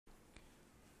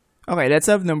Okay, let's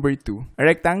have number 2. A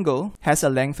rectangle has a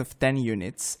length of 10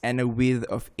 units and a width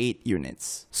of 8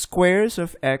 units. Squares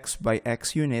of x by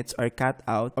x units are cut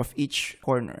out of each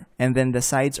corner, and then the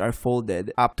sides are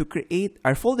folded up to create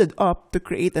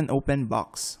an open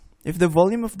box. If the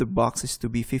volume of the box is to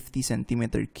be 50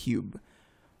 centimeter cube,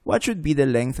 what should be the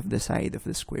length of the side of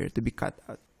the square to be cut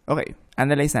out? Okay,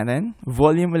 analyze natin.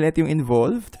 Volume ulit yung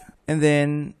involved, and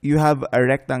then you have a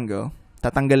rectangle.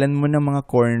 Tatanggalan mo ng mga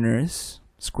corners,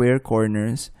 square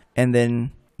corners, and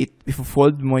then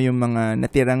if-fold mo yung mga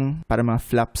natirang para mga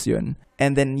flaps yun,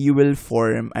 and then you will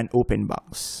form an open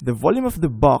box. The volume of the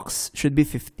box should be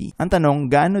 50. Ang tanong,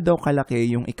 gaano daw kalaki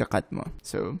yung ikakat mo?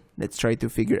 So, let's try to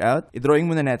figure out. I-drawing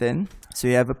muna natin. So,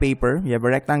 you have a paper, you have a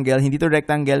rectangle. Hindi to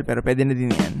rectangle, pero pwede na din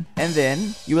yan. And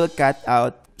then, you will cut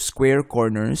out square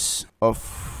corners of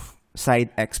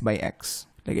side x by x.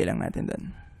 Lagay lang natin doon.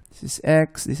 This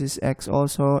is x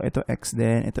also, ito x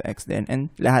din,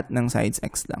 and lahat ng sides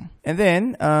x lang. And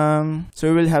then, so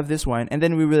we will have this one, and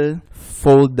then we will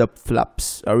fold the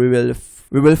flaps, or we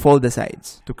will fold the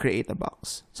sides to create a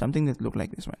box. Something that look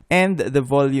like this one. And the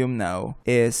volume now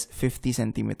is 50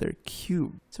 centimeter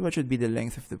cube. So what should be the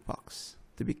length of the box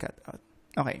to be cut out?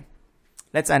 Okay,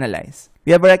 let's analyze.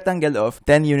 We have a rectangle of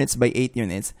 10 units by 8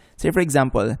 units. Say for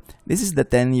example, this is the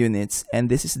 10 units,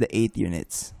 and this is the 8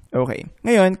 units. Okay.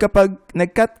 Ngayon, kapag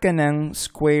nag-cut ka ng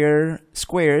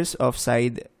squares of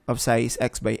size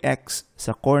x by x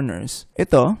sa corners,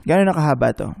 ito, gano'n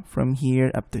nakahaba to? From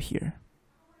here up to here.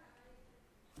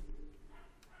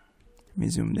 Let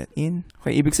me zoom that in.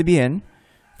 Okay, ibig sabihin,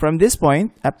 from this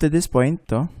point up to this point,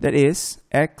 to, that is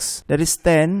x, that is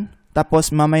 10,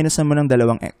 tapos maminusan mo ng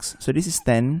dalawang x. So this is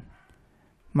 10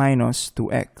 minus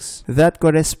 2x. That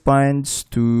corresponds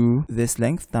to this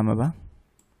length, tama ba?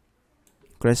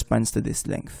 Corresponds to this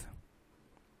length.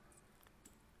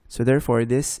 So therefore,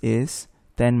 this is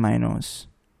 10 minus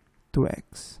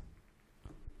 2x.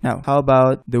 Now, how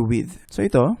about the width? So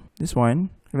ito, this one,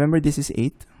 remember this is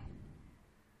 8.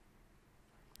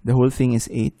 The whole thing is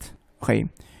 8. Okay,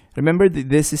 remember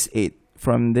this is 8.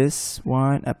 From this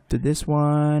one up to this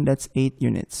one, that's 8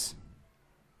 units.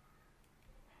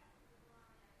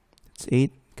 It's 8,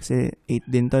 kasi 8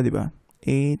 din to, di ba?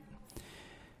 8.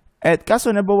 At kaso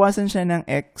nabawasan siya ng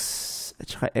x at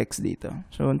saka x dito.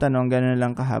 So, ang tanong, gano'n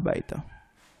lang kahaba ito.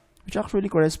 Which actually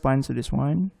corresponds to this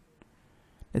one.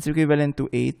 That's equivalent to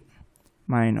 8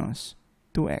 minus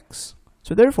 2x.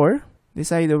 So, therefore,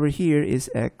 this side over here is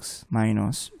x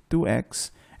minus 2x.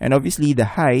 And obviously,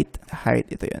 the height,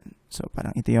 ito yun. So,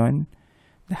 parang ito yun.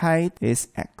 The height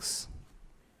is x.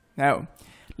 Now,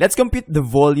 let's compute the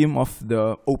volume of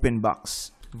the open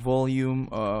box. The volume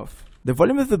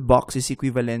of the box is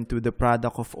equivalent to the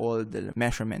product of all the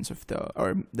measurements of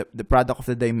the product of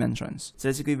the dimensions. So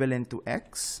that's equivalent to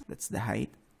x, that's the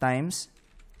height, times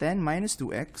 10 minus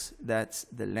 2x, that's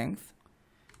the length,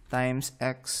 times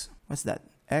x, what's that?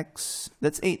 X,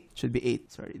 that's 8. Should be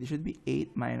 8. Sorry, this should be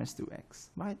 8 minus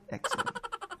 2x. Bakit x?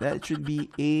 That should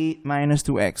be 8 minus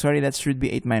 2x. Sorry, that should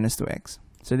be 8 minus 2x.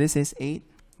 So this is 8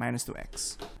 minus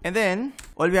 2x. And then,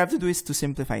 all we have to do is to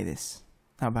simplify this.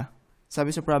 Tama ba?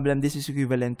 Sabi sa problem, this is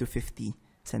equivalent to 50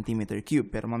 centimeter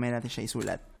cube. Pero mamaya natin siya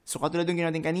isulat. So, katulad ng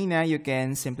ginawa natin kanina, you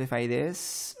can simplify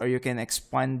this or you can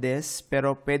expand this.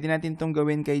 Pero pwede natin itong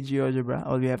gawin kay GeoGebra.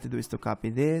 All we have to do is to copy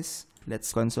this.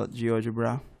 Let's consult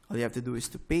GeoGebra. All you have to do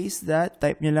is to paste that.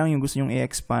 Type nyo lang yung gusto nyong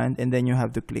i-expand and then you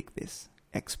have to click this.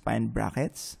 Expand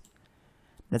brackets.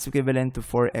 That's equivalent to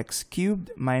 4x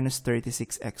cubed minus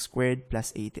 36x squared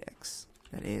plus 80x.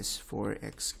 That is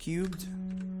 4x cubed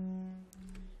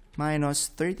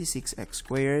minus 36x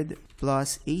squared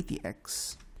plus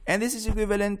 80x. And this is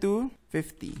equivalent to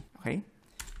 50. Okay?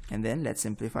 And then, let's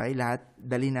simplify.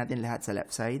 Dali natin lahat sa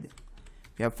left side.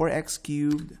 We have 4x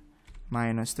cubed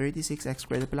minus 36x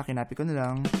squared. Pala, kinapi ko na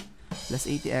lang. Plus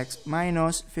 80x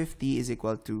minus 50 is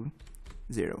equal to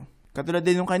 0. Katulad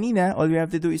din nung kanina, all we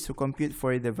have to do is to compute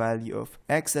for the value of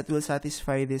x that will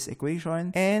satisfy this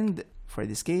equation. And for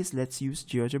this case, let's use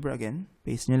GeoGebra again.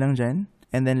 Paste nyo lang dyan.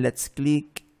 And then, let's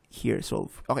click here,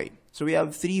 solve. Okay, so we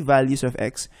have 3 values of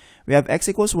x. We have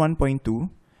x equals 1.2,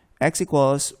 x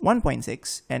equals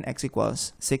 1.6, and x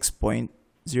equals 6.02.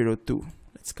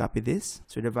 Let's copy this.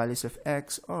 So the values of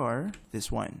x are this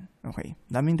one. Okay,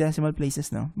 daming decimal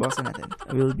places now. Bawasan natin.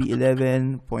 It will be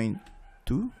 11.2,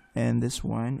 and this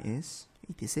one is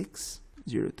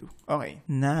 86.02. Okay,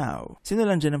 now, sino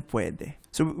lang dyan ang pwede?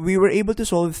 So we were able to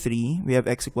solve 3. We have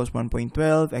x equals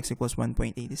 1.12, x equals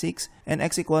 1.86, and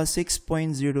x equals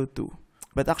 6.02.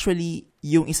 But actually,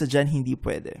 yung isa dyan hindi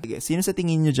pwede. Okay, sino sa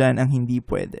tingin nyo dyan ang hindi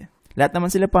pwede? Lahat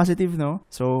naman sila positive, no?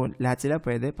 So, lahat sila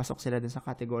pwede. Pasok sila dun sa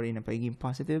category na pagiging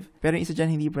positive. Pero yung isa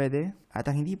dyan hindi pwede. At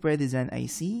ang hindi pwede dyan ay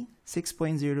C,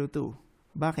 6.02.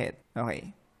 Bakit?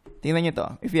 Okay. Tingnan nyo to.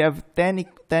 If you have 10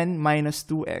 minus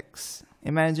 2x,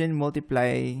 imagine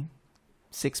multiply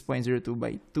 6.02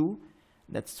 by 2.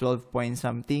 That's 12 point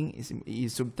something.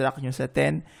 I-subtract nyo sa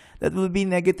 10. That will be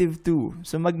negative 2.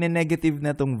 So, magne-negative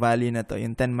na tong value na to,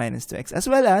 yung 10 minus 2x.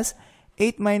 As well as,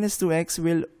 8 minus 2x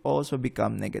will also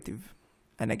become negative.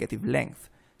 A negative length.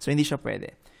 So, hindi siya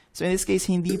pwede. So, in this case,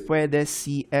 hindi pwede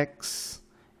cx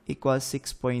equals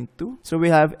 6.2. So, we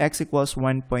have x equals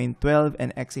 1.12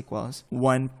 and x equals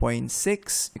 1.6.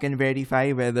 You can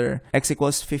verify whether x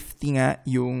equals 50 nga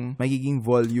yung magiging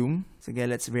volume. Sige,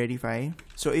 let's verify.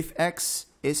 So, if x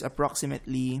is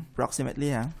approximately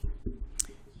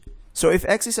So, if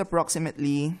x is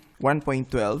approximately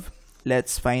 1.12,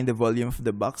 let's find the volume of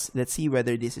the box. Let's see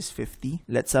whether this is 50.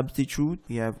 Let's substitute.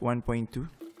 We have 1.2.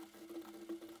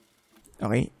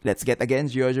 Okay, let's get again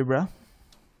GeoGebra.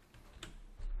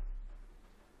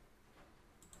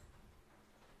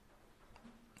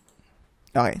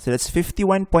 Okay, so that's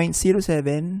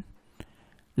 51.07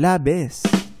 labis.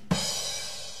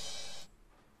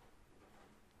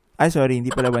 Ay, sorry, hindi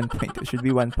pala 1.2. It should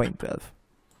be 1.12.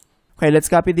 Okay, let's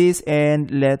copy this and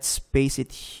let's paste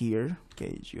it here.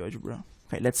 Okay, GeoGebra.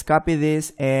 Okay, let's copy this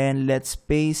and let's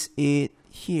paste it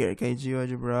here. Okay,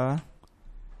 GeoGebra.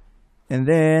 And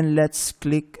then, let's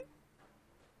click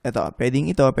ito. Pwedeng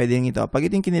ito, pwedeng ito. Pag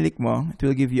ito yung kinilik mo, it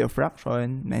will give you a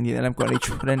fraction na hindi alam ko ano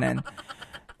itsura nan.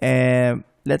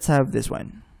 Let's have this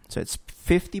one. So, it's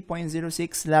 50.06.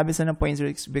 Labis na ng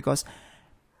 0.06 because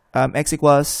x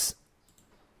equals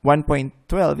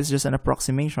 1.12 is just an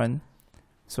approximation.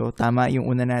 So, tama yung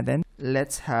una natin.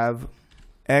 Let's have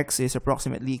x is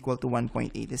approximately equal to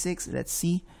 1.86. Let's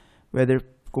see whether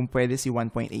kung pwede si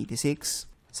 1.86.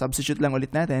 Substitute lang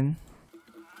ulit natin.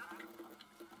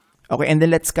 Okay, and then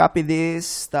let's copy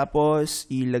this. Tapos,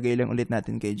 ilagay lang ulit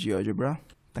natin kay GeoGebra.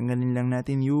 Tanggalin lang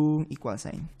natin yung equal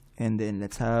sign. And then,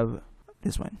 let's have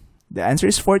this one. The answer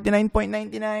is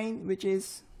 49.99, which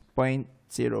is 0.01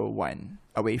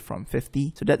 away from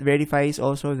 50. So, that verifies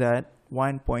also that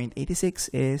 1.86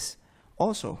 is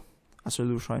also a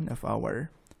solution of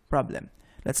our problem.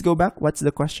 Let's go back. What's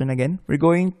the question again? We're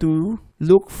going to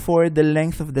look for the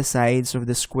length of the sides of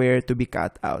the square to be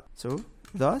cut out. So,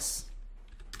 thus,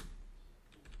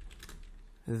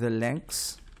 the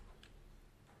length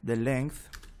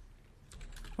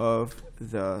of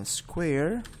the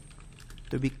square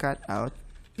to be cut out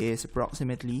is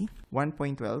approximately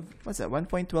 1.12. What's that?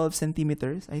 1.12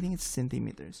 centimeters? I think it's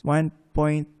centimeters.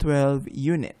 1.12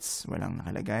 units. Walang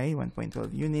nakalagay.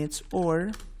 1.12 units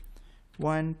or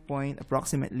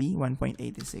approximately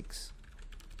 1.86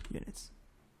 units.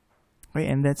 Okay,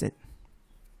 and that's it.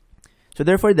 So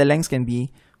therefore, the lengths can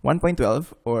be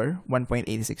 1.12 or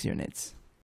 1.86 units.